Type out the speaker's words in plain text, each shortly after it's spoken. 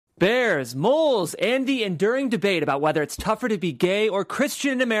bears, moles, and the enduring debate about whether it's tougher to be gay or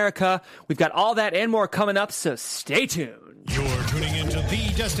Christian in America. We've got all that and more coming up, so stay tuned. You're tuning into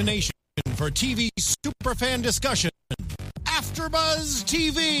the destination for TV superfan discussion, AfterBuzz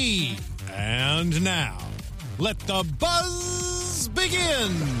TV. And now, let the buzz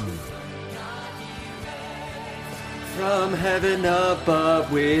begin. From heaven above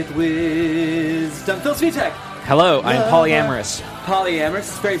with wisdom, Phil Svitek. Hello, I'm polyamorous. Polyamorous,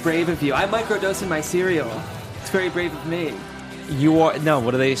 it's very brave of you. I microdose in my cereal. It's very brave of me. You are, no,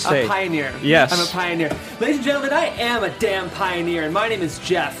 what do they say? A pioneer. Yes. I'm a pioneer. Ladies and gentlemen, I am a damn pioneer, and my name is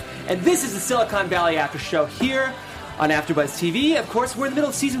Jeff, and this is the Silicon Valley After Show here on AfterBuzz TV. Of course, we're in the middle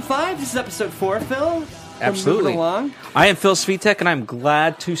of Season 5. This is Episode 4, Phil. Absolutely. Along. I am Phil Svitek, and I'm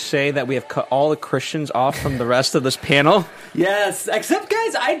glad to say that we have cut all the Christians off from the rest of this panel. Yes, except,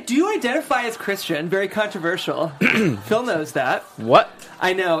 guys, I do identify as Christian. Very controversial. Phil knows that. What?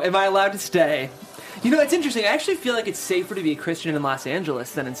 I know. Am I allowed to stay? You know, it's interesting. I actually feel like it's safer to be a Christian in Los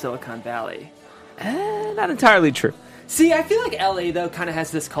Angeles than in Silicon Valley. Not entirely true. See, I feel like LA, though, kind of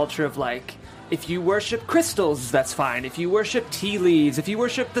has this culture of, like, if you worship crystals, that's fine. If you worship tea leaves, if you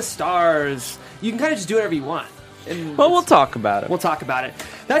worship the stars, you can kind of just do whatever you want. Well, we'll talk about it. We'll talk about it.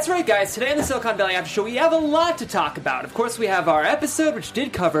 That's right, guys. Today on the Silicon Valley After Show, we have a lot to talk about. Of course, we have our episode, which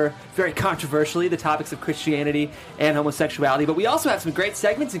did cover, very controversially, the topics of Christianity and homosexuality. But we also have some great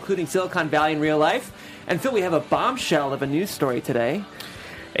segments, including Silicon Valley in real life. And Phil, we have a bombshell of a news story today.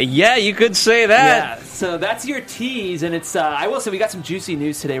 Yeah, you could say that. Yeah, so that's your tease, and it's, I will say, we got some juicy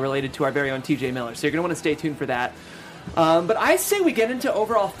news today related to our very own TJ Miller, so you're going to want to stay tuned for that. But I say we get into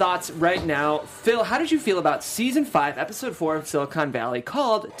overall thoughts right now. Phil, how did you feel about Season 5, Episode 4 of Silicon Valley,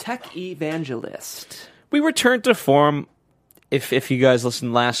 called Tech Evangelist? We returned to form. If you guys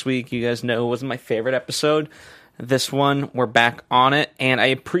listened last week, you guys know it wasn't my favorite episode. This one, we're back on it, and I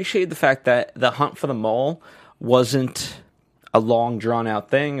appreciate the fact that the hunt for the mole wasn't a long, drawn-out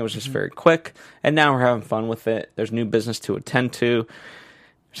thing. It was just very quick, and now we're having fun with it. There's new business to attend to,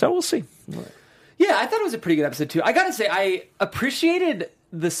 so we'll see. Yeah, I thought it was a pretty good episode, too. I gotta say, I appreciated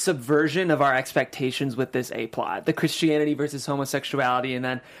the subversion of our expectations with this A-plot, the Christianity versus homosexuality, and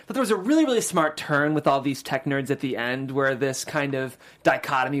then that there was a really, really smart turn with all these tech nerds at the end, where this kind of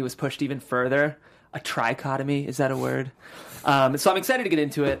dichotomy was pushed even further. A trichotomy, is that a word? So I'm excited to get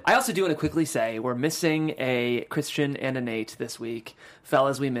into it. I also do want to quickly say we're missing a Christian and a Nate this week.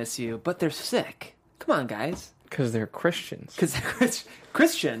 Fellas, we miss you, but they're sick. Come on, guys. Because they're Christians. Because they're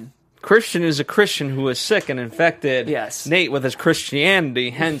Christian. Christian is a Christian who is sick and infected. Yes. Nate with his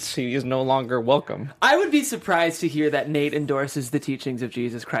Christianity, hence he is no longer welcome. I would be surprised to hear that Nate endorses the teachings of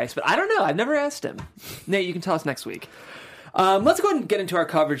Jesus Christ, but I don't know. I've never asked him. Nate, you can tell us next week. Let's go ahead and get into our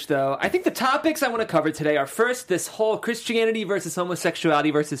coverage, though. I think the topics I want to cover today are, first, this whole Christianity versus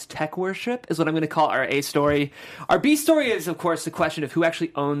homosexuality versus tech worship is what I'm going to call our A story. Our B story is, of course, the question of who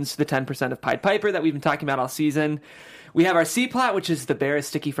actually owns the 10% of Pied Piper that we've been talking about all season. We have our C plot, which is the bear is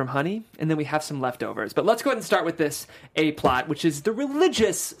sticky from honey, and then we have some leftovers. But let's go ahead and start with this A plot, which is the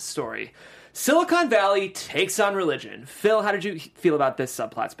religious story. Silicon Valley takes on religion. Phil, how did you feel about this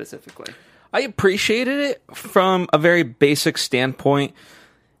subplot specifically? I appreciated it from a very basic standpoint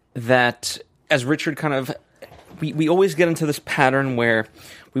that, as Richard kind of, we always get into this pattern where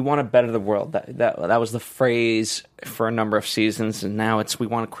we want to better the world. That was the phrase for a number of seasons, and now it's we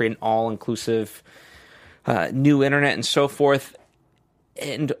want to create an all-inclusive new internet and so forth.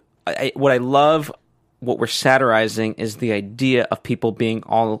 And what I love, what we're satirizing, is the idea of people being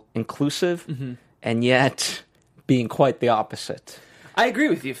all-inclusive and yet being quite the opposite. I agree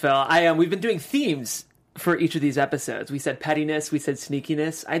with you, Phil. We've been doing themes for each of these episodes. We said pettiness, we said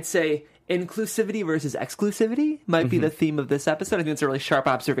sneakiness. I'd say inclusivity versus exclusivity might be the theme of this episode. I think it's a really sharp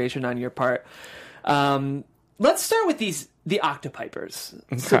observation on your part. Let's start with the Octopipers.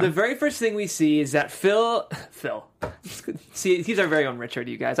 Okay. So the very first thing we see is that Phil, see, he's our very own Richard,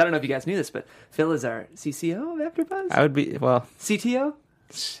 you guys. I don't know if you guys knew this, but Phil is our CCO of AfterBuzz? I would be, well... CTO?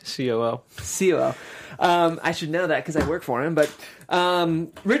 COO. COO. I should know that because I work for him. But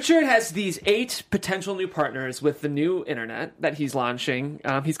Richard has these 8 potential new partners with the new internet that he's launching.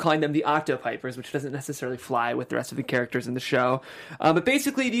 He's calling them the Octopipers, which doesn't necessarily fly with the rest of the characters in the show. But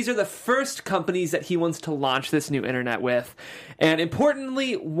basically, these are the first companies that he wants to launch this new internet with. And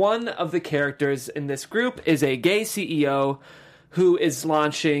importantly, one of the characters in this group is a gay CEO who is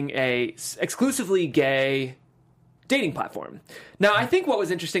launching a exclusively gay dating platform. Now, I think what was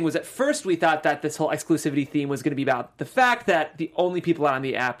interesting was at first we thought that this whole exclusivity theme was going to be about the fact that the only people on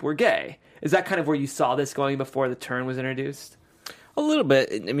the app were gay. Is that kind of where you saw this going before the turn was introduced? A little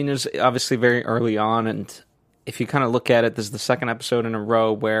bit. I mean, it was obviously very early on, and if you kind of look at it, this is the second episode in a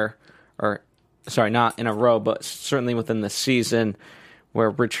row where or sorry, not in a row, but certainly within the season where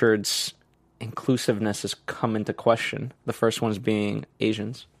Richard's inclusiveness has come into question. The first one is being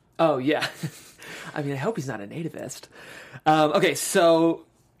Asians. Oh, yeah. I mean, I hope he's not a nativist. Okay, so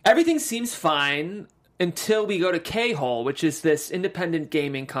everything seems fine until we go to K-Hole, which is this independent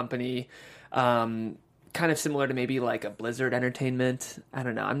gaming company, kind of similar to maybe like a Blizzard Entertainment. I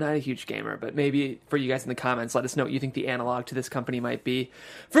don't know. I'm not a huge gamer, but maybe for you guys in the comments, let us know what you think the analog to this company might be.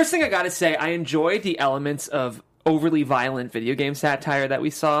 First thing I gotta say, I enjoyed the elements of overly violent video game satire that we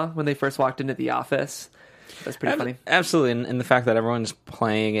saw when they first walked into the office. That's pretty funny. Absolutely, and the fact that everyone's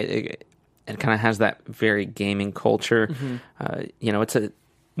playing it kind of has that very gaming culture. It's a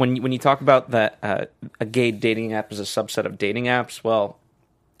when you talk about that a gay dating app is a subset of dating apps. Well,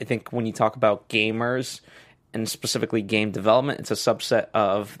 I think when you talk about gamers and specifically game development, it's a subset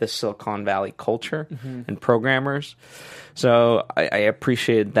of the Silicon Valley culture and programmers. So I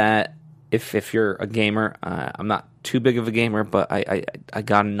appreciated that. If you're a gamer, I'm not too big of a gamer, but I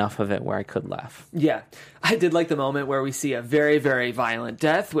got enough of it where I could laugh. Yeah. I did like the moment where we see a very, very violent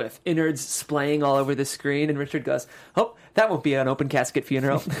death with innards splaying all over the screen, and Richard goes, oh, that won't be an open casket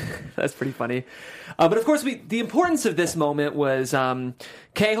funeral. That's pretty funny. But of course, the importance of this moment was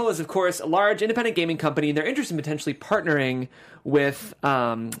K-Hole is, of course, a large independent gaming company, and they're interested in potentially partnering with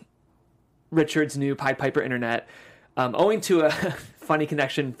Richard's new Pied Piper Internet, owing to a funny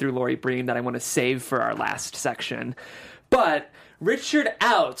connection through Lori Bream that I want to save for our last section. But Richard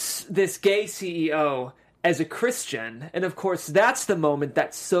outs this gay CEO as a Christian, and of course that's the moment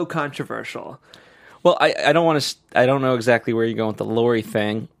that's so controversial. Well, I don't know exactly where you're going with the Lori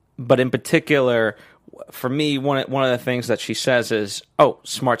thing, but in particular, for me, one of the things that she says is, "Oh,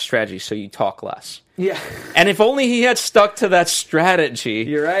 smart strategy, so you talk less." Yeah, and if only he had stuck to that strategy.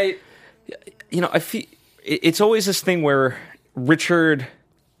 You're right. I feel it's always this thing where Richard,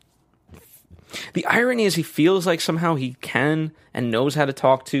 the irony is he feels like somehow he can and knows how to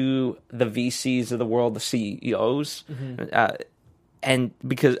talk to the VCs of the world, the CEOs. And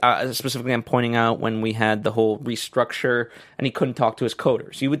because specifically I'm pointing out when we had the whole restructure and he couldn't talk to his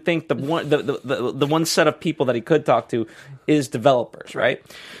coders. You would think the one set of people that he could talk to is developers, right?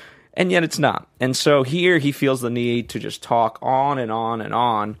 And yet it's not. And so here he feels the need to just talk on and on and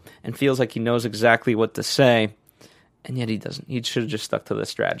on and feels like he knows exactly what to say. And yet he doesn't. He should have just stuck to the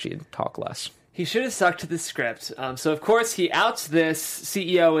strategy and talk less. He should have stuck to the script. So, of course, he outs this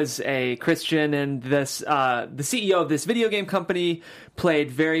CEO as a Christian, and the CEO of this video game company, played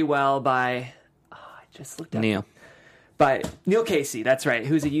very well by... I just looked up. Neil. By Neil Casey, that's right,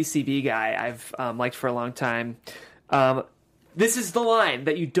 who's a UCB guy I've liked for a long time. This is the line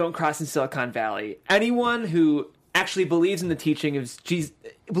that you don't cross in Silicon Valley. Anyone who actually believes in the teachings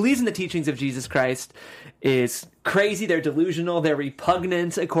of Jesus Christ is crazy. They're delusional. They're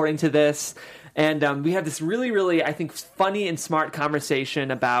repugnant, according to this. And we have this really, really, I think, funny and smart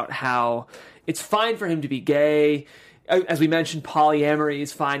conversation about how it's fine for him to be gay. As we mentioned, polyamory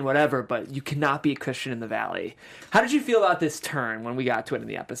is fine, whatever, but you cannot be a Christian in the Valley. How did you feel about this turn when we got to it in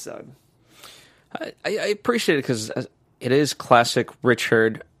the episode? I appreciate it because it is classic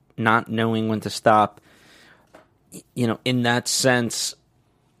Richard not knowing when to stop. In that sense,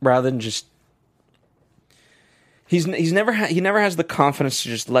 rather than just he never has the confidence to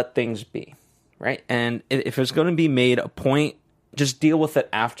just let things be, right? And if it's going to be made a point, just deal with it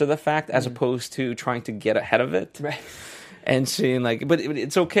after the fact, as opposed to trying to get ahead of it, right? And saying but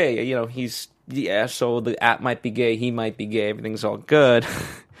it's okay, so the app might be gay, he might be gay, everything's all good.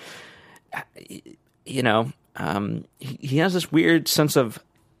 He has this weird sense of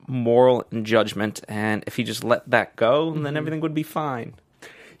moral and judgment, and if he just let that go, then everything would be fine.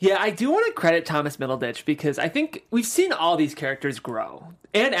 Yeah, I do want to credit Thomas Middleditch because I think we've seen all these characters grow.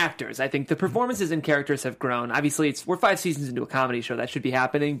 And actors. I think the performances and characters have grown. Obviously, we're 5 seasons into a comedy show. That should be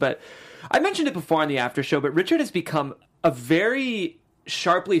happening. But I mentioned it before on the after show, but Richard has become a very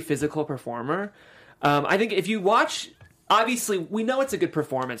sharply physical performer. I think if you watch... Obviously, we know it's a good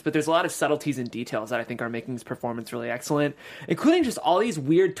performance, but there's a lot of subtleties and details that I think are making his performance really excellent, including just all these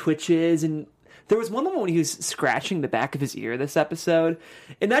weird twitches. And there was one moment when he was scratching the back of his ear this episode,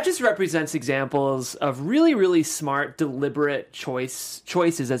 and that just represents examples of really, really smart, deliberate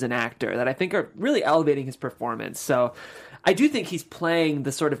choices as an actor that I think are really elevating his performance. So I do think he's playing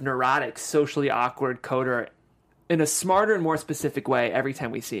the sort of neurotic, socially awkward coder in a smarter and more specific way every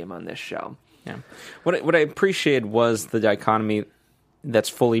time we see him on this show. Yeah, what I appreciated was the dichotomy that's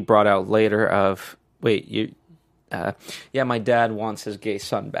fully brought out later of my dad wants his gay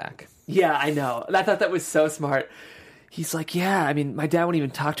son back. Yeah, I know. I thought that was so smart. He's like, my dad won't even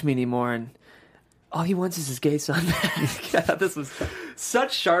talk to me anymore, and all he wants is his gay son back. I thought this was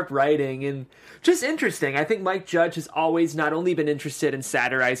such sharp writing and just interesting. I think Mike Judge has always not only been interested in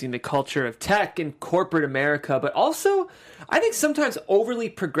satirizing the culture of tech and corporate America, but also, I think sometimes overly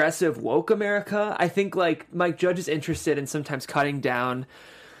progressive woke America. I think like Mike Judge is interested in sometimes cutting down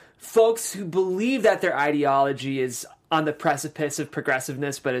folks who believe that their ideology is on the precipice of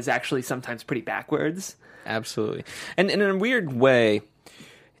progressiveness, but is actually sometimes pretty backwards. Absolutely. And in a weird way,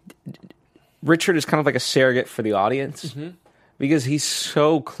 Richard is kind of like a surrogate for the audience because he's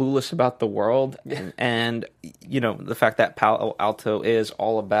so clueless about the world. And, you know, the fact that Palo Alto is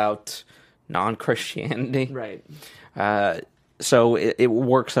all about non-Christianity. Right. So it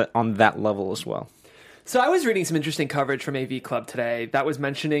works on that level as well. So I was reading some interesting coverage from AV Club today that was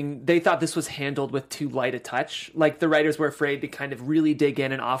mentioning they thought this was handled with too light a touch. Like the writers were afraid to kind of really dig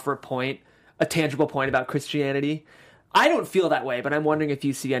in and offer a tangible point about Christianity. I don't feel that way, but I'm wondering if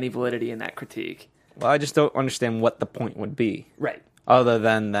you see any validity in that critique. Well, I just don't understand what the point would be. Right. Other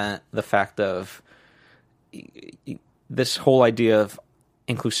than that, the fact of this whole idea of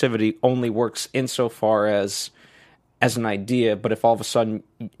inclusivity only works insofar as an idea, but if all of a sudden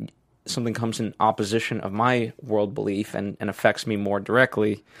something comes in opposition of my world belief and affects me more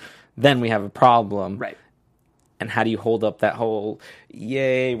directly, then we have a problem. Right. And how do you hold up that whole,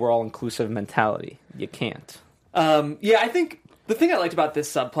 yay, we're all inclusive mentality? You can't. I think the thing I liked about this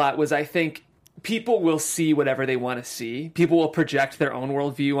subplot was I think people will see whatever they want to see. People will project their own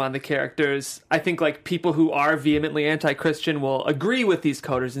worldview on the characters. I think like people who are vehemently anti-Christian will agree with these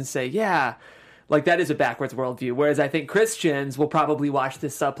coders and say, yeah, like that is a backwards worldview. Whereas I think Christians will probably watch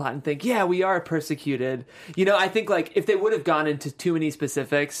this subplot and think, yeah, we are persecuted. You know, I think like if they would have gone into too many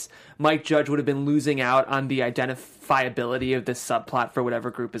specifics, Mike Judge would have been losing out on the identifiability of this subplot for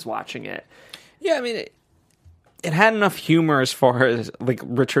whatever group is watching it. Yeah, I mean, it had enough humor as far as like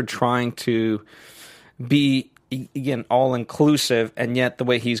Richard trying to be, again, all inclusive, and yet the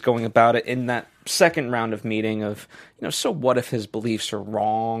way he's going about it in that second round of meeting of, you know, so what if his beliefs are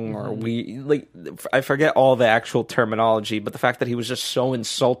wrong, or we, like, I forget all the actual terminology, but the fact that he was just so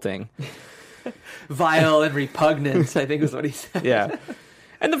insulting. Vile and repugnant, I think is what he said. Yeah.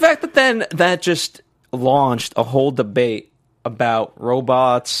 And the fact that then that just launched a whole debate about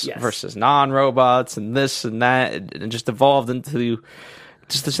robots versus non-robots and this and that, and just evolved into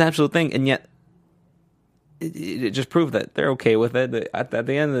just this absolute thing. And yet it just proved that they're okay with it. At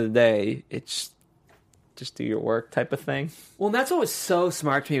the end of the day, it's just do your work type of thing. Well, and that's what was so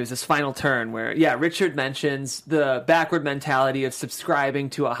smart to me was this final turn where, Richard mentions the backward mentality of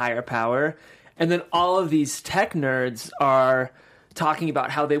subscribing to a higher power. And then all of these tech nerds are talking about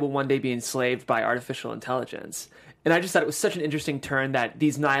how they will one day be enslaved by artificial intelligence. And I just thought it was such an interesting turn that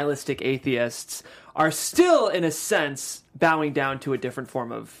these nihilistic atheists are still, in a sense, bowing down to a different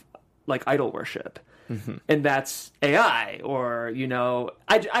form of, like, idol worship. Mm-hmm. And that's AI, or, you know...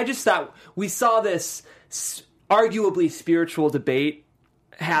 I just thought we saw this arguably spiritual debate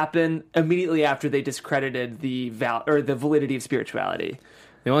happen immediately after they discredited the validity of spirituality.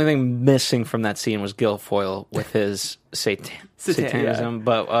 The only thing missing from that scene was Guilfoyle with his satanism,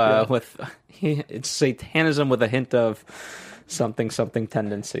 but with... It's satanism with a hint of something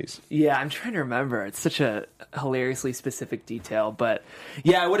tendencies. Yeah, I'm trying to remember. It's such a hilariously specific detail. But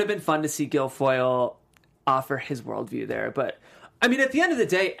yeah, it would have been fun to see Guilfoyle offer his worldview there. But I mean, at the end of the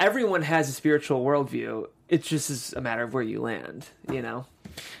day, everyone has a spiritual worldview. It just is a matter of where you land, you know?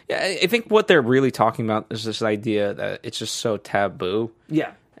 Yeah, I think what they're really talking about is this idea that it's just so taboo.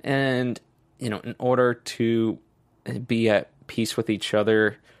 Yeah. And, you know, in order to be at peace with each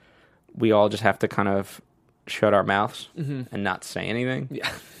other, we all just have to kind of shut our mouths and not say anything. Yeah.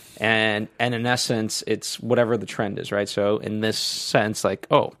 And in essence, it's whatever the trend is, right? So in this sense, like,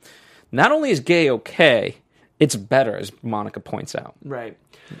 oh, not only is gay okay, it's better, as Monica points out. Right.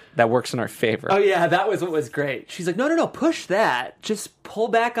 That works in our favor. Oh, yeah, that was what was great. She's like, no, push that. Just pull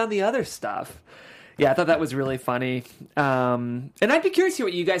back on the other stuff. Yeah, I thought that was really funny. And I'd be curious to hear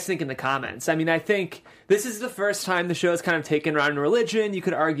what you guys think in the comments. I mean, I think this is the first time the show's kind of taken around religion. You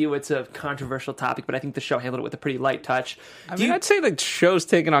could argue it's a controversial topic, but I think the show handled it with a pretty light touch. I'd say the show's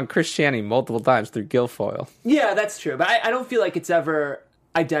taken on Christianity multiple times through Guilfoyle. Yeah, that's true. But I don't feel like it's ever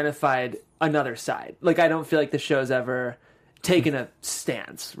identified another side. Like, I don't feel like the show's ever taken a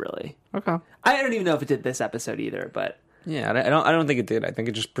stance, really. Okay. I don't even know if it did this episode either, but... Yeah, I don't think it did. I think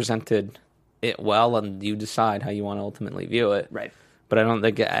it just presented it well, and you decide how you want to ultimately view it. Right. But I don't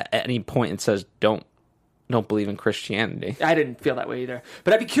think at any point it says don't believe in Christianity. I didn't feel that way either.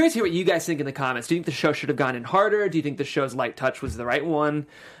 But I'd be curious to hear what you guys think in the comments. Do you think the show should have gone in harder? Do you think the show's light touch was the right one?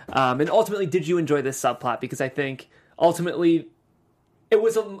 And ultimately, did you enjoy this subplot? Because I think ultimately it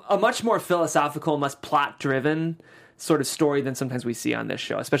was a much more philosophical and less plot-driven sort of story than sometimes we see on this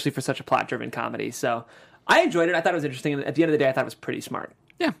show, especially for such a plot-driven comedy. So I enjoyed it. I thought it was interesting. And at the end of the day, I thought it was pretty smart.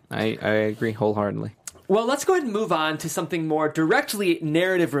 Yeah, I agree wholeheartedly. Well, let's go ahead and move on to something more directly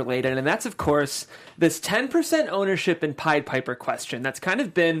narrative related, and that's, of course, this 10% ownership in Pied Piper question. That's kind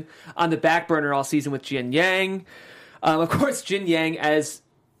of been on the back burner all season with Jin Yang. Of course, Jin Yang, as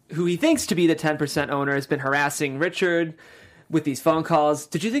who he thinks to be the 10% owner, has been harassing Richard with these phone calls.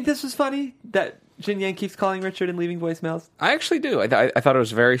 Did you think this was funny, that Jin Yang keeps calling Richard and leaving voicemails? I actually do. I thought it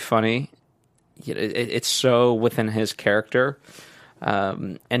was very funny. It's so within his character.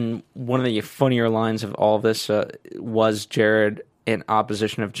 And one of the funnier lines of all of this was Jared in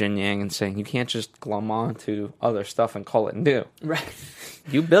opposition of Jin Yang and saying, you can't just glom on to other stuff and call it new. Right.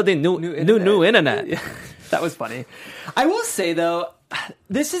 You building new internet. Yeah, that was funny. I will say, though,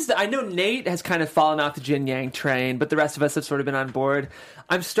 I know Nate has kind of fallen off the Jin Yang train, but the rest of us have sort of been on board.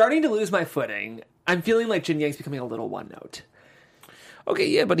 I'm starting to lose my footing. I'm feeling like Jin Yang's becoming a little one note. Okay,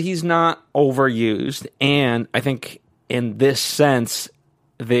 yeah, but he's not overused, and I think in this sense,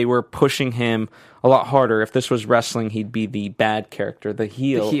 they were pushing him a lot harder. If this was wrestling, he'd be the bad character, the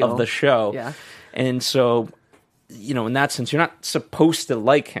heel of the show. Yeah. And so, in that sense, you're not supposed to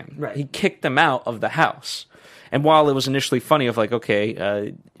like him. Right. He kicked them out of the house. And while it was initially funny of like,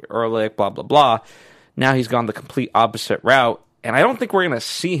 okay, Ehrlich, blah, blah, blah, now he's gone the complete opposite route. And I don't think we're going to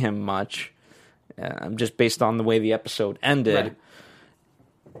see him much, just based on the way the episode ended. Right.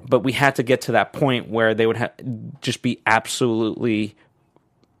 But we had to get to that point where they would just be absolutely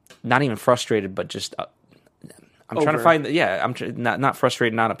not even frustrated, but just I'm trying to find not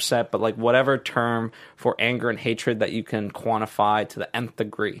frustrated, not upset, but like whatever term for anger and hatred that you can quantify to the nth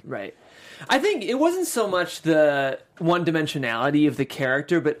degree. Right. I think it wasn't so much the one-dimensionality of the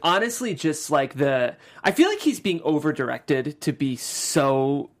character, but honestly just like I feel like he's being over-directed to be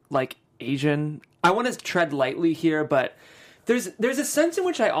so like Asian. I want to tread lightly here, but there's a sense in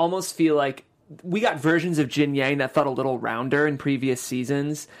which I almost feel like we got versions of Jin Yang that felt a little rounder in previous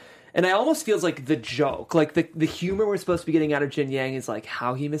seasons. And I almost feels like the joke, like the humor we're supposed to be getting out of Jin Yang is like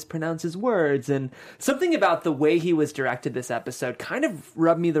how he mispronounces words. And something about the way he was directed this episode kind of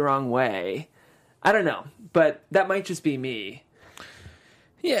rubbed me the wrong way. I don't know, but that might just be me.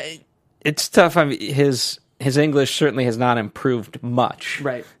 Yeah, it's tough. I mean, his English certainly has not improved much.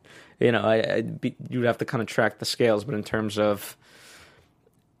 Right. You'd have to kind of track the scales, but in terms of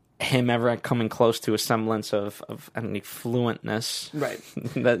him ever coming close to a semblance of any fluentness, right?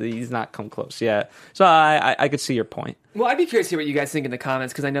 That he's not come close yet. So I could see your point. Well, I'd be curious to hear what you guys think in the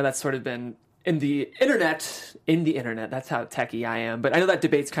comments, because I know that's sort of been in the internet. That's how techie I am. But I know that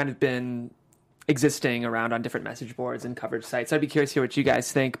debate's kind of been existing around on different message boards and coverage sites. So I'd be curious to hear what you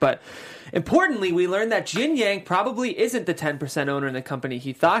guys think. But importantly, we learned that Jin Yang probably isn't the 10% owner in the company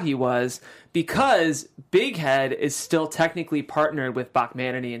he thought he was, because Big Head is still technically partnered with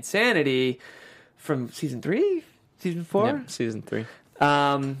Bachmanity and Sanity from season 3? Season 4? Yeah, season 3.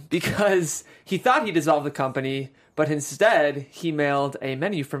 Because he thought he dissolved the company, but instead he mailed a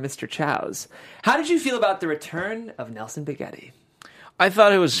menu for Mr. Chow's. How did you feel about the return of Nelson Bighetti? I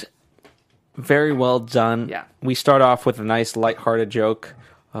thought it was very well done. Yeah. We start off with a nice lighthearted joke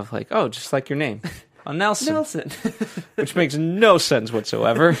of like, oh, just like your name. Nelson. Nelson. Which makes no sense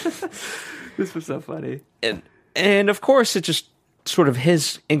whatsoever. This was so funny. And of course, it just sort of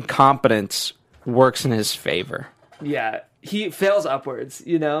his incompetence works in his favor. Yeah. He fails upwards,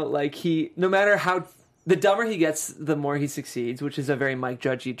 like no matter how, the dumber he gets, the more he succeeds, which is a very Mike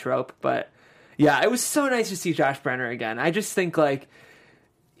Judgy trope. But yeah, it was so nice to see Josh Brenner again. I just think like,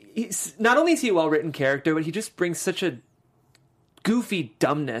 not only is he a well-written character, but he just brings such a goofy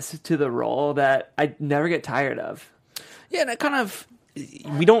dumbness to the role that I never get tired of. Yeah, and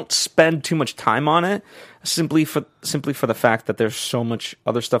we don't spend too much time on it, simply for the fact that there's so much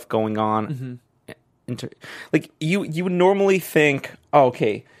other stuff going on. Mm-hmm. Like you would normally think, oh,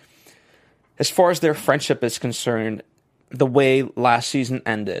 okay, as far as their friendship is concerned, the way last season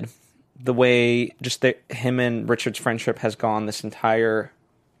ended, the way just him and Richard's friendship has gone this entire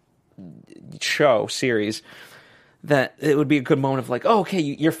series, that it would be a good moment of like, oh, okay,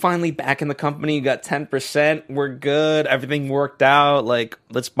 you're finally back in the company, you got 10%, we're good, everything worked out, like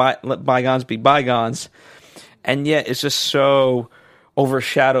let bygones be bygones. And yet it's just so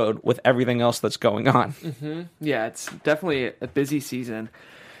overshadowed with everything else that's going on. Mm-hmm. Yeah, it's definitely a busy season.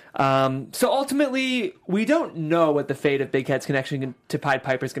 So ultimately, we don't know what the fate of Big Head's connection to Pied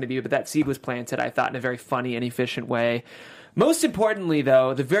Piper is going to be, but that seed was planted, I thought, in a very funny and efficient way. Most importantly,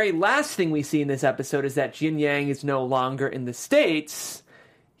 though, the very last thing we see in this episode is that Jin Yang is no longer in the States.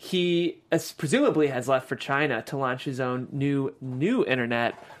 He presumably has left for China to launch his own new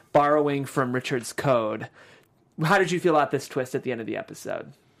internet, borrowing from Richard's code. How did you feel about this twist at the end of the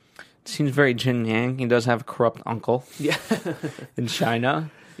episode? Seems very Jin Yang. He does have a corrupt uncle Yeah. in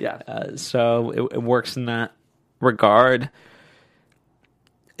China. Yeah. So it works in that regard.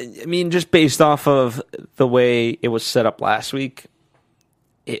 I mean, just based off of the way it was set up last week,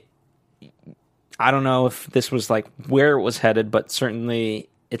 I don't know if this was like where it was headed, but certainly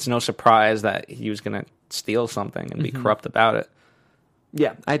it's no surprise that he was going to steal something and be corrupt about it.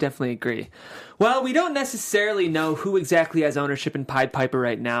 Yeah, I definitely agree. Well, we don't necessarily know who exactly has ownership in Pied Piper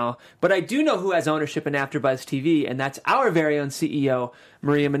right now, but I do know who has ownership in AfterBuzz TV, and that's our very own CEO,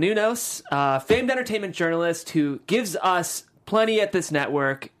 Maria Menounos, famed entertainment journalist who gives us plenty at this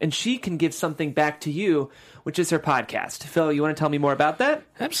network, and she can give something back to you, which is her podcast. Phil, you want to tell me more about that?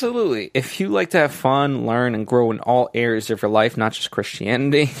 Absolutely. If you like to have fun, learn, and grow in all areas of your life, not just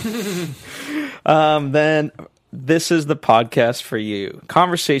Christianity, then this is the podcast for you.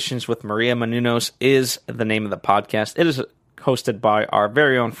 Conversations with Maria Menounos is the name of the podcast. It is hosted by our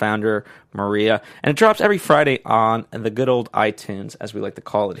very own founder, Maria, and it drops every Friday on the good old iTunes, as we like to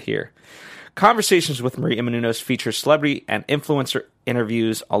call it here. Conversations with Maria Menounos features celebrity and influencer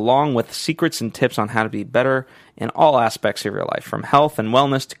interviews, along with secrets and tips on how to be better in all aspects of your life, from health and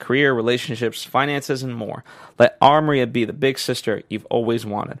wellness to career, relationships, finances, and more. Let our Maria be the big sister you've always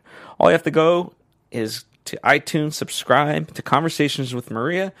wanted. All you have to go is to iTunes, subscribe to Conversations with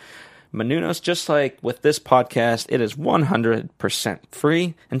Maria Menounos. Just like with this podcast, it is 100%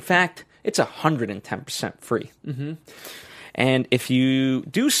 free. In fact, it's 110% free. Mm-hmm. And if you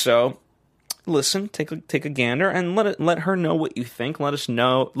do so, listen, take a gander, and let her know what you think. Let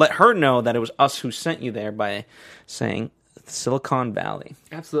her know that it was us who sent you there by saying Silicon Valley.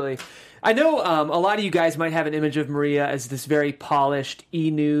 Absolutely. I know a lot of you guys might have an image of Maria as this very polished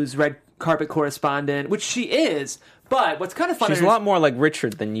E-News red carpet correspondent, which she is. But what's kind of fun... She's a lot more like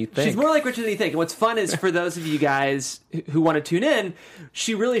Richard than you think. She's more like Richard than you think. And what's fun is, for those of you guys who want to tune in,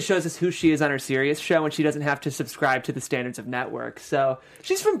 she really shows us who she is on her Sirius show, and she doesn't have to subscribe to the standards of network. So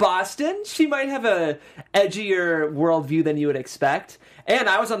she's from Boston. She might have a edgier worldview than you would expect. And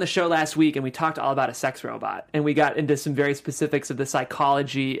I was on the show last week, and we talked all about a sex robot. And we got into some very specifics of the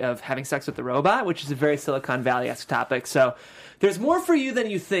psychology of having sex with the robot, which is a very Silicon Valley-esque topic. So there's more for you than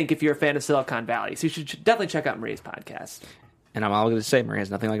you think if you're a fan of Silicon Valley. So you should definitely check out Maria's podcast. And I'm all going to say,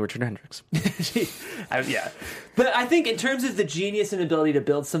 Maria's nothing like Richard Hendricks. Yeah. But I think in terms of the genius and ability to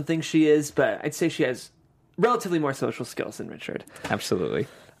build something, she is. But I'd say she has relatively more social skills than Richard. Absolutely.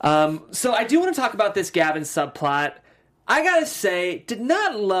 So I do want to talk about this Gavin subplot. I gotta say, did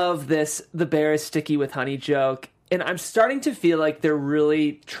not love this "the bear is sticky with honey" joke. And I'm starting to feel like they're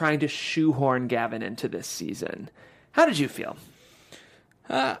really trying to shoehorn Gavin into this season. How did you feel?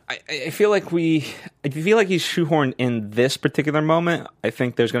 I feel like he's shoehorned in this particular moment. I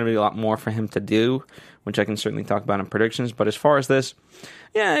think there's going to be a lot more for him to do, which I can certainly talk about in predictions. But as far as this,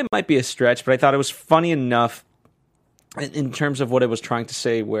 yeah, it might be a stretch, but I thought it was funny enough in terms of what it was trying to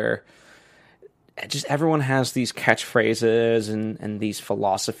say, where just everyone has these catchphrases and these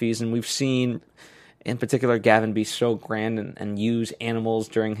philosophies, and we've seen, in particular, Gavin be so grand and use animals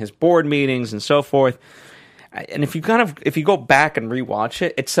during his board meetings and so forth. And if you go back and rewatch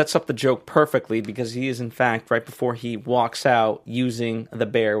it, it sets up the joke perfectly, because he is, in fact, right before he walks out, using the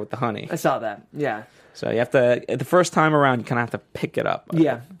bear with the honey. I saw that, yeah. So you have to, the first time around, you kind of have to pick it up.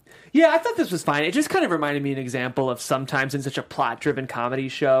 Yeah. Yeah, I thought this was fine. It just kind of reminded me of an example of sometimes in such a plot-driven comedy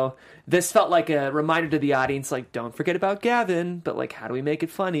show, this felt like a reminder to the audience, like, don't forget about Gavin, but, like, how do we make it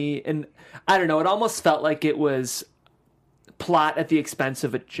funny? And I don't know, it almost felt like it was plot at the expense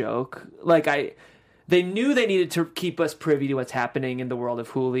of a joke. Like, they knew they needed to keep us privy to what's happening in the world of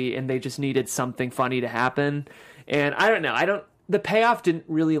Hooli, and they just needed something funny to happen. And I don't know, the payoff didn't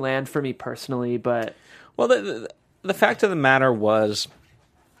really land for me personally, but... Well, the fact of the matter was,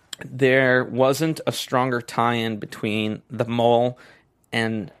 there wasn't a stronger tie-in between the mole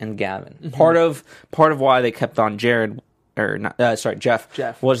and Gavin. Mm-hmm. Part of why they kept on Jeff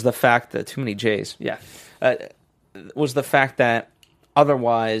was the fact that, too many J's. Yeah. Was the fact that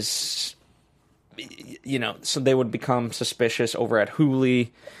otherwise, so they would become suspicious over at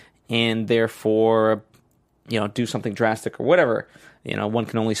Hooli, and therefore, do something drastic or whatever. One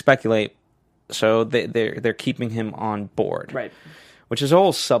can only speculate. So they're keeping him on board. Right. Which is a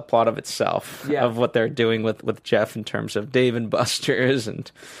whole subplot of itself, of what they're doing with Jeff in terms of Dave and Buster's and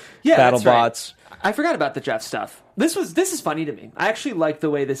BattleBots. Right. I forgot about the Jeff stuff. This is funny to me. I actually like the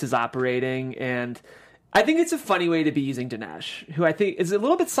way this is operating, and I think it's a funny way to be using Dinesh, who I think is a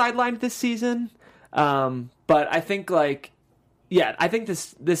little bit sidelined this season. But I think I think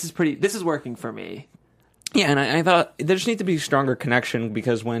this is working for me. Yeah, and I thought there just needs to be a stronger connection,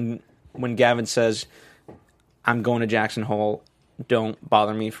 because when Gavin says, I'm going to Jackson Hole. Don't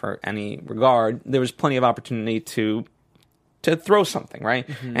bother me for any regard. There was plenty of opportunity to throw something, right?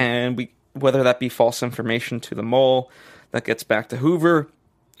 Mm-hmm. And whether that be false information to the mole that gets back to Hoover,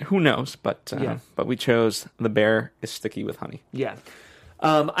 who knows? But we chose the bear is sticky with honey. Yeah.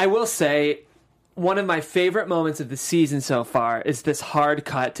 I will say one of my favorite moments of the season so far is this hard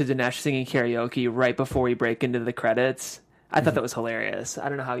cut to Dinesh singing karaoke right before we break into the credits. I thought that was hilarious. I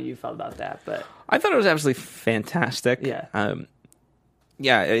don't know how you felt about that, but I thought it was absolutely fantastic. Yeah.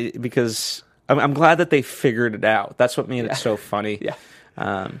 Because I'm glad that they figured it out. That's what made it so funny. Yeah.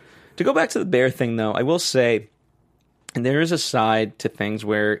 To go back to the bear thing, though, I will say, and there is a side to things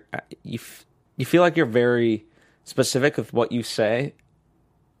where you feel like you're very specific with what you say,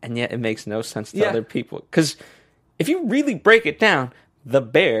 and yet it makes no sense to other people. Because if you really break it down, the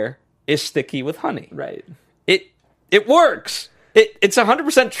bear is sticky with honey. Right. It works. It's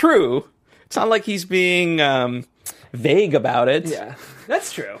 100% true. It's not like he's being vague about it. Yeah,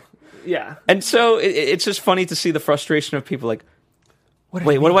 that's true. Yeah. And so it's just funny to see the frustration of people like, what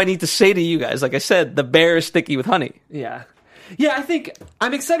do I need to say to you guys? Like I said, the bear is sticky with honey. Yeah. Yeah, I think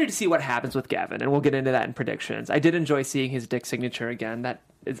I'm excited to see what happens with Gavin, and we'll get into that in predictions. I did enjoy seeing his dick signature again. That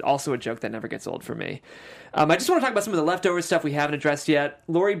is also a joke that never gets old for me. I just want to talk about some of the leftover stuff we haven't addressed yet.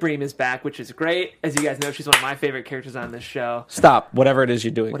 Lori Bream is back, which is great. As you guys know, she's one of my favorite characters on this show. Stop. Whatever it is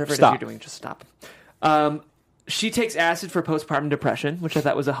you're doing. Whatever it is you're doing, just stop. She takes acid for postpartum depression, which I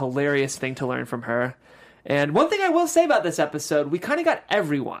thought was a hilarious thing to learn from her. And one thing I will say about this episode, we kind of got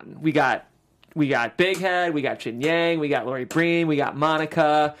everyone. We got Big Head, we got Jin Yang, we got Lori Bream, we got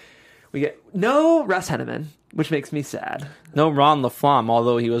Monica. We get no Russ Henneman, which makes me sad. No Ron LaFlamme,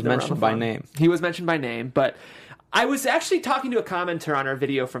 although he was mentioned by name. He was mentioned by name, but I was actually talking to a commenter on our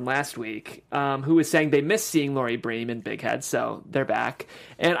video from last week who was saying they miss seeing Lori Bream and Big Head, so they're back.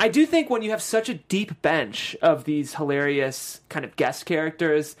 And I do think when you have such a deep bench of these hilarious kind of guest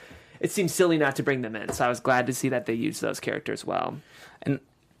characters, it seems silly not to bring them in. So I was glad to see that they used those characters well. And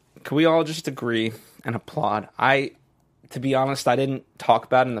can we all just agree and applaud? To be honest, I didn't talk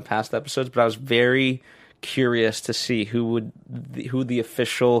about it in the past episodes, but I was very curious to see who the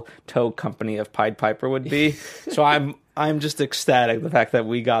official tow company of Pied Piper would be. So I'm just ecstatic the fact that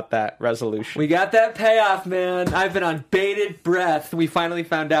we got that resolution. We got that payoff, man. I've been on bated breath. We finally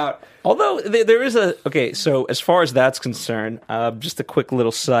found out. Although there is so as far as that's concerned, just a quick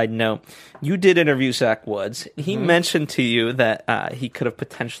little side note. You did interview Zach Woods. He mentioned to you that he could have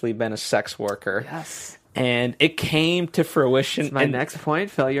potentially been a sex worker. Yes. And it came to fruition. That's my next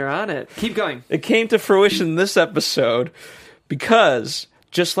point, Phil. You're on it. Keep going. It came to fruition this episode because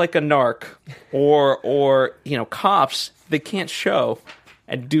just like a narc or cops, they can't show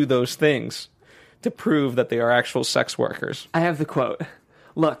and do those things to prove that they are actual sex workers. I have the quote.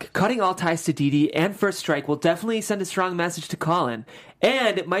 Look, cutting all ties to Dee Dee and First Strike will definitely send a strong message to Colin,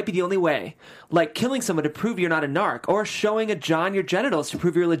 and it might be the only way. Like killing someone to prove you're not a narc, or showing a John your genitals to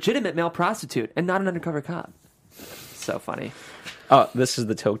prove you're a legitimate male prostitute and not an undercover cop. So funny. Oh, this is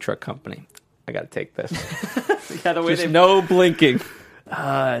the tow truck company. I gotta take this. Yeah, the way just no blinking.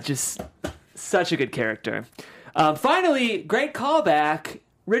 Just such a good character. Finally, great callback.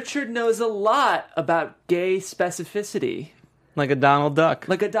 Richard knows a lot about gay specificity. Like a Donald Duck.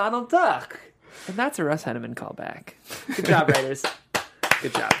 Like a Donald Duck. And that's a Russ Henneman callback. Good job, writers.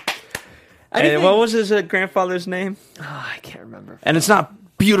 Good job. And what was his grandfather's name? Oh, I can't remember. And it's not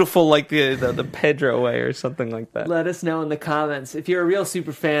beautiful like the Pedro way or something like that. Let us know in the comments. If you're a real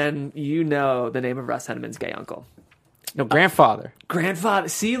super fan, you know the name of Russ Henneman's gay uncle. No, grandfather. Grandfather.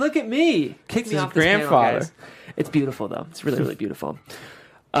 See, look at me. Kick me off this grandfather. Panel, guys. It's beautiful, though. It's really, really beautiful.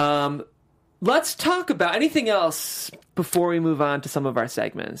 Let's talk about anything else before we move on to some of our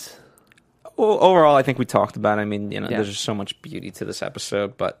segments. Well, overall, I think we talked about it. I mean, there's just so much beauty to this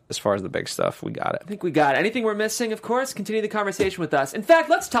episode, but as far as the big stuff, we got it. I think we got it. Anything we're missing, of course, continue the conversation with us. In fact,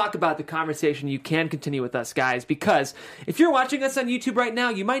 let's talk about the conversation you can continue with us, guys, because if you're watching us on YouTube right now,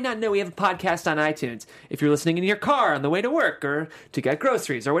 you might not know we have a podcast on iTunes. If you're listening in your car on the way to work or to get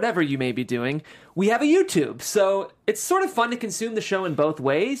groceries or whatever you may be doing, we have a YouTube. So it's sort of fun to consume the show in both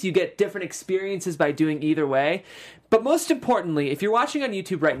ways. You get different experiences by doing either way. But most importantly, if you're watching on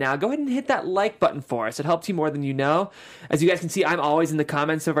YouTube right now, go ahead and hit that like button for us. It helps you more than you know. As you guys can see, I'm always in the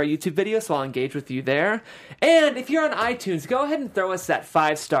comments of our YouTube videos, so I'll engage with you there. And if you're on iTunes, go ahead and throw us that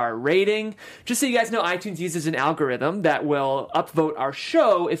 5-star rating. Just so you guys know, iTunes uses an algorithm that will upvote our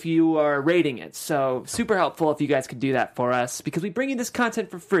show if you are rating it. So super helpful if you guys could do that for us, because we bring you this content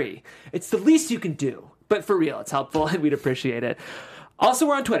for free. It's the least you can do. But for real, it's helpful, and we'd appreciate it. Also,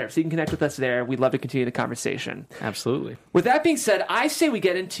 we're on Twitter, so you can connect with us there. We'd love to continue the conversation. Absolutely. With that being said, I say we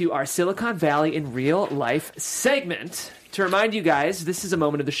get into our Silicon Valley in real life segment. To remind you guys, this is a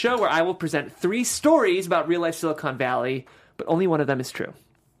moment of the show where I will present 3 stories about real life Silicon Valley, but only one of them is true.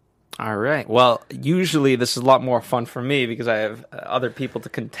 All right. Well, usually this is a lot more fun for me because I have other people to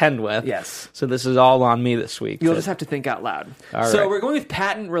contend with. Yes. So this is all on me this week. You'll just have to think out loud. All so right. we're going with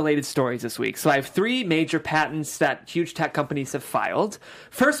patent-related stories this week. So I have 3 major patents that huge tech companies have filed.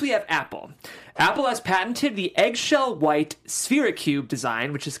 First, we have Apple. Apple has patented the eggshell white Sphericube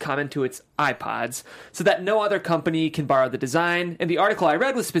design, which is common to its iPods, so that no other company can borrow the design. And the article I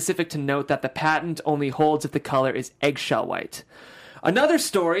read was specific to note that the patent only holds if the color is eggshell white. Another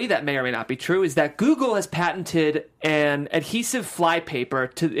story that may or may not be true is that Google has patented an adhesive flypaper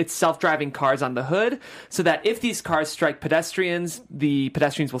to its self-driving cars on the hood so that if these cars strike pedestrians, the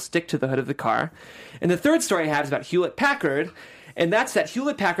pedestrians will stick to the hood of the car. And the third story I have is about Hewlett-Packard, and that's that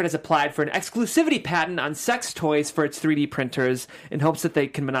Hewlett-Packard has applied for an exclusivity patent on sex toys for its 3D printers in hopes that they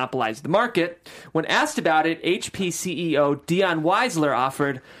can monopolize the market. When asked about it, HP CEO Dion Weisler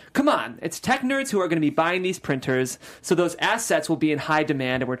offered, "Come on, it's tech nerds who are going to be buying these printers, so those assets will be in high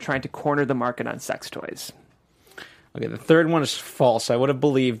demand, and we're trying to corner the market on sex toys." Okay, the third one is false. I would have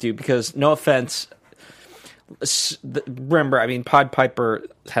believed you because, no offense, remember, I mean, Pied Piper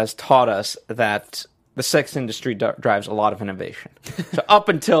has taught us that the sex industry drives a lot of innovation. So up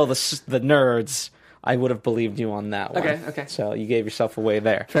until the nerds, I would have believed you on that one. Okay. So you gave yourself away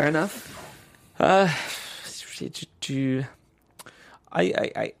there. Fair enough. You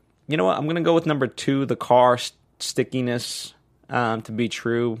know what? I'm going to go with number 2, the car stickiness to be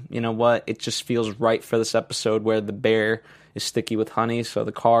true. You know what? It just feels right for this episode where the bear is sticky with honey, so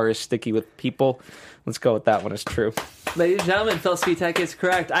the car is sticky with people. Let's go with that one as true. Ladies and gentlemen, Phil Svitek is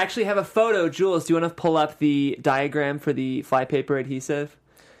correct. I actually have a photo. Jules, do you want to pull up the diagram for the flypaper adhesive?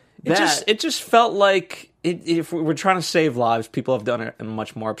 It just felt like if we're trying to save lives, people have done it in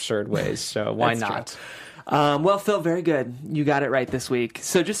much more absurd ways. So why not? Well, Phil, very good. You got it right this week.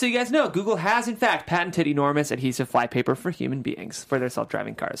 So just so you guys know, Google has, in fact, patented enormous adhesive flypaper for human beings for their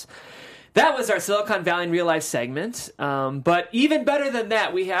self-driving cars. That was our Silicon Valley in Real Life segment. But even better than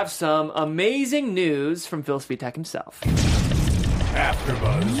that, we have some amazing news from Phil Svitek himself.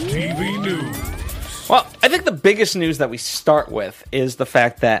 AfterBuzz TV News. Well, I think the biggest news that we start with is the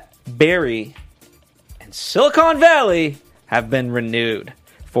fact that Barry and Silicon Valley have been renewed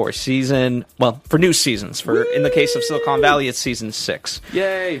for new seasons. In the case of Silicon Valley, it's season 6.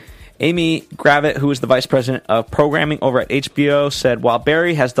 Yay! Amy Gravitt, who is the vice president of programming over at HBO, said, "While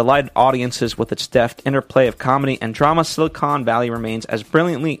Barry has delighted audiences with its deft interplay of comedy and drama, Silicon Valley remains as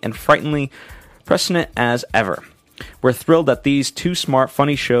brilliantly and frighteningly prescient as ever. We're thrilled that these 2 smart,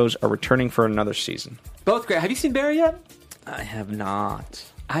 funny shows are returning for another season." Both great. Have you seen Barry yet? I have not.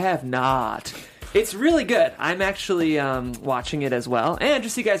 I have not. It's really good. I'm actually watching it as well. And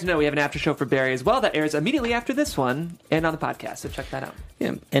just so you guys know, we have an after show for Barry as well that airs immediately after this one and on the podcast, so check that out.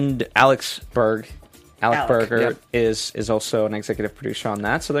 Yeah, and Alec Berger yep. is also an executive producer on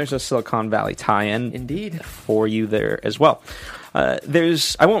that. So there's a Silicon Valley tie-in Indeed. for you there as well. I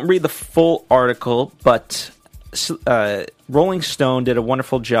won't read the full article, but Rolling Stone did a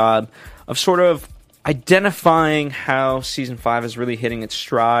wonderful job of sort of identifying how season 5 is really hitting its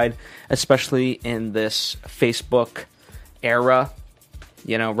stride, especially in this Facebook era.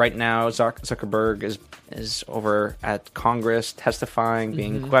 You know, right now Zuckerberg is over at Congress testifying,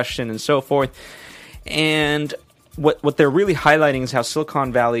 being questioned, and so forth. And what they're really highlighting is how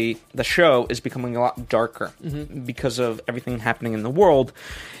Silicon Valley, the show, is becoming a lot darker because of everything happening in the world.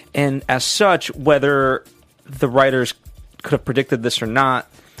 And as such, whether the writers could have predicted this or not,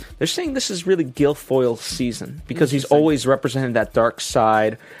 they're saying this is really Guilfoyle's season because he's always represented that dark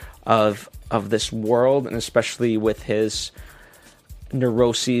side of this world, and especially with his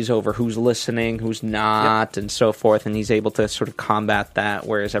neuroses over who's listening, who's not, and so forth, and he's able to sort of combat that,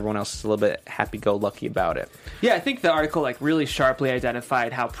 whereas everyone else is a little bit happy-go-lucky about it. Yeah, I think the article really sharply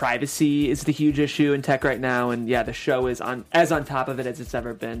identified how privacy is the huge issue in tech right now, and yeah, the show is on top of it as it's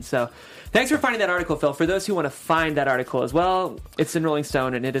ever been. So thanks for finding that article, Phil. For those who want to find that article as well, it's in Rolling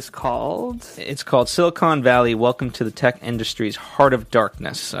Stone, and it is called... It's called Silicon Valley, Welcome to the Tech Industry's Heart of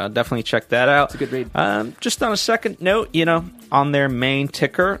Darkness. Definitely check that out. It's a good read. Just on a second note, on their main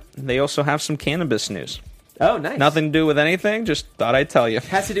ticker, they also have some cannabis news. Oh, nice. Nothing to do with anything, just thought I'd tell you.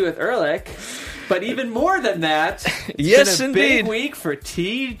 Has to do with Ehrlich, but even more than that, yes, been a indeed. big week for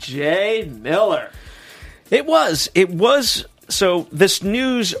T.J. Miller. It was. So this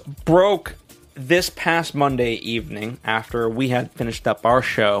news broke this past Monday evening, after we had finished up our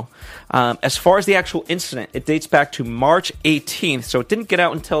show, as far as the actual incident, it dates back to March 18th, so it didn't get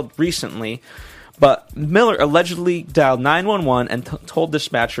out until recently. But Miller allegedly dialed 911 and told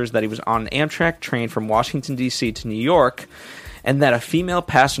dispatchers that he was on an Amtrak train from Washington, D.C. to New York, and that a female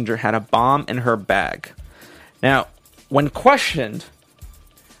passenger had a bomb in her bag. Now, when questioned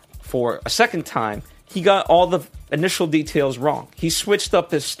for a second time, he got all the initial details wrong. He switched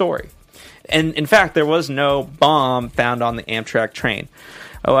up his story. And in fact, there was no bomb found on the Amtrak train.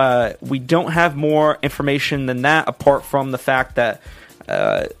 We don't have more information than that, apart from the fact that,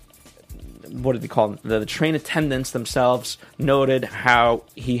 what did they call them? The train attendants themselves noted how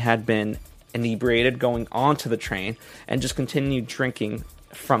he had been inebriated going onto the train and just continued drinking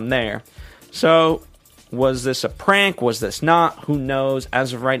from there. So, was this a prank? Was this not? Who knows?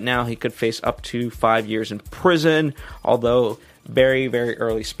 As of right now, he could face up to 5 years in prison, although very, very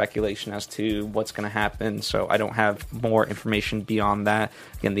early speculation as to what's going to happen, so I don't have more information beyond that.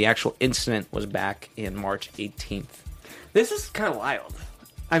 Again, the actual incident was back in March 18th. This is kind of wild.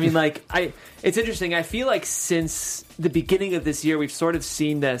 I mean, it's interesting. I feel like since the beginning of this year, we've sort of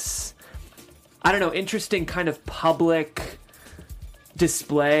seen this, I don't know, interesting kind of public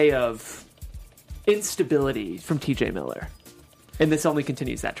display of instability from TJ Miller. And this only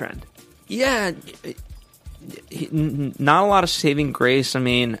continues that trend. Yeah, not a lot of saving grace. I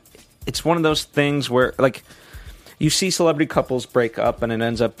mean, it's one of those things where, like, you see celebrity couples break up and it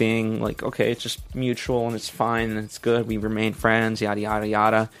ends up being like, okay, it's just mutual and it's fine and it's good. We remain friends, yada, yada,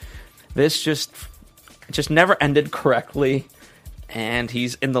 yada. This just never ended correctly. And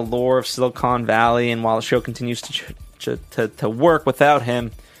he's in the lore of Silicon Valley. And while the show continues to work without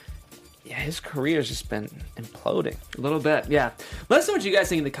him, yeah, his career's just been imploding. A little bit, yeah. Let us know what you guys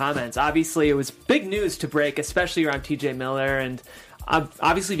think in the comments. Obviously, it was big news to break, especially around TJ Miller. And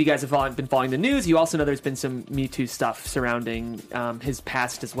obviously, if you guys have been following the news, you also know there's been some Me Too stuff surrounding his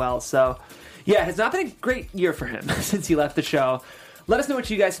past as well. So, yeah, it has not been a great year for him since he left the show. Let us know what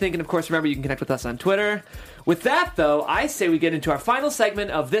you guys think. And, of course, remember, you can connect with us on Twitter. With that, though, I say we get into our final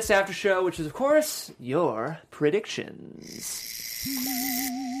segment of this after show, which is, of course, your predictions.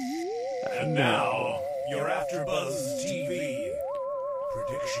 And now, your AfterBuzz TV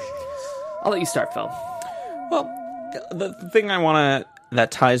predictions. I'll let you start, Phil. Well, the thing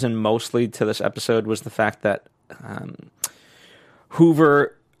that ties in mostly to this episode was the fact that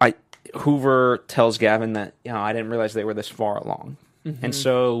Hoover tells Gavin that, I didn't realize they were this far along. Mm-hmm. And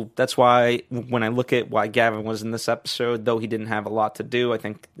so that's why when I look at why Gavin was in this episode, though he didn't have a lot to do, I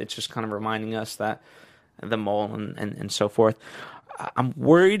think it's just kind of reminding us that the mole and so forth. I'm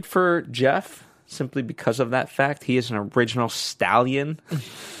worried for Jeff simply because of that fact. He is an original stallion.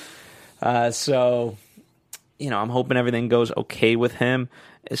 So, I'm hoping everything goes okay with him.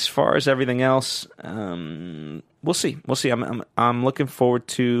 As far as everything else, we'll see. We'll see. I'm looking forward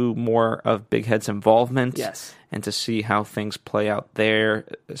to more of Big Head's involvement. Yes. And to see how things play out there,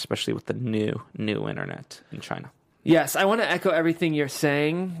 especially with the new internet in China. Yes, I want to echo everything you're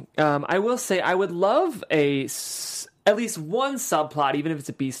saying. I will say I would love at least one subplot, even if it's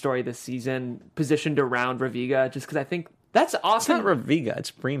a B story this season, positioned around Raviga, just because I think that's awesome. It's not Raviga,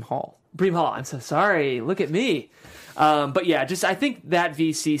 it's Bream Hall. Bream Hall, I'm so sorry. Look at me. But yeah, I think that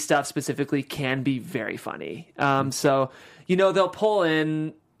VC stuff specifically can be very funny. So, they'll pull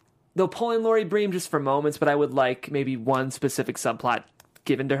in Lori Bream just for moments, but I would like maybe one specific subplot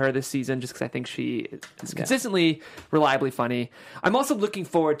given to her this season, just because I think she is consistently, reliably funny. I'm also looking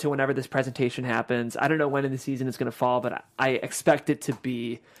forward to whenever this presentation happens. I don't know when in the season it's going to fall, but I expect it to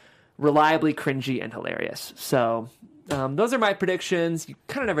be reliably cringy and hilarious. So those are my predictions. You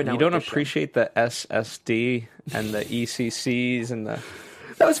kind of never know. You don't appreciate the SSD and the ECCs and the...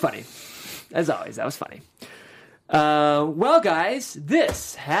 That was funny. As always, that was funny. Well, guys,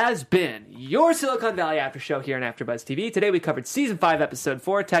 this has been your Silicon Valley After Show here on AfterBuzz TV. Today we covered Season 5, Episode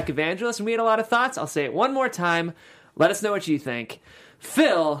 4, Tech Evangelist, and we had a lot of thoughts. I'll say it one more time. Let us know what you think.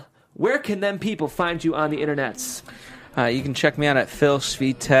 Phil, where can them people find you on the internets? You can check me out at Phil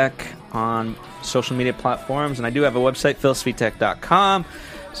Svitek on social media platforms, and I do have a website, philsvitek.com.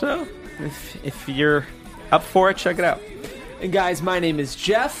 So if you're up for it, check it out. And guys, my name is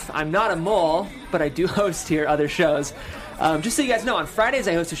Jeff. I'm not a mole, but I do host here other shows. Just so you guys know, on Fridays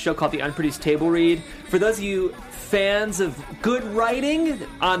I host a show called The Unproduced Table Read. For those of you fans of good writing,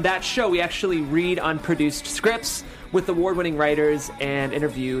 on that show we actually read unproduced scripts with award-winning writers and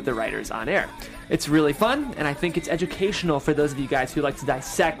interview the writers on air. It's really fun, and I think it's educational for those of you guys who like to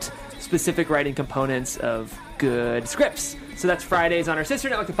dissect specific writing components of good scripts. So that's Fridays on our sister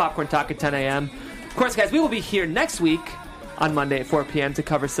network, The Popcorn Talk, at 10 a.m. Of course, guys, we will be here next week on Monday at 4 p.m. to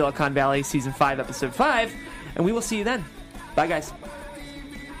cover Silicon Valley Season 5, Episode 5, and we will see you then. Bye, guys.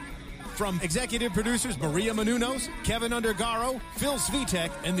 From executive producers Maria Menounos, Kevin Undergaro, Phil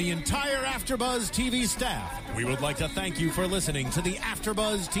Svitek, and the entire AfterBuzz TV staff, we would like to thank you for listening to the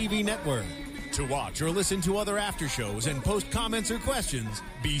AfterBuzz TV network. To watch or listen to other after shows and post comments or questions,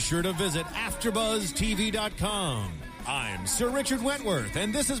 be sure to visit AfterBuzzTV.com. I'm Sir Richard Wentworth,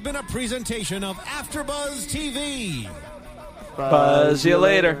 and this has been a presentation of AfterBuzz TV. Buzz you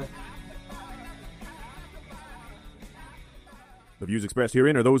later. The views expressed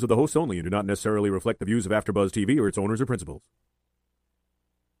herein are those of the hosts only and do not necessarily reflect the views of AfterBuzz TV or its owners or principals.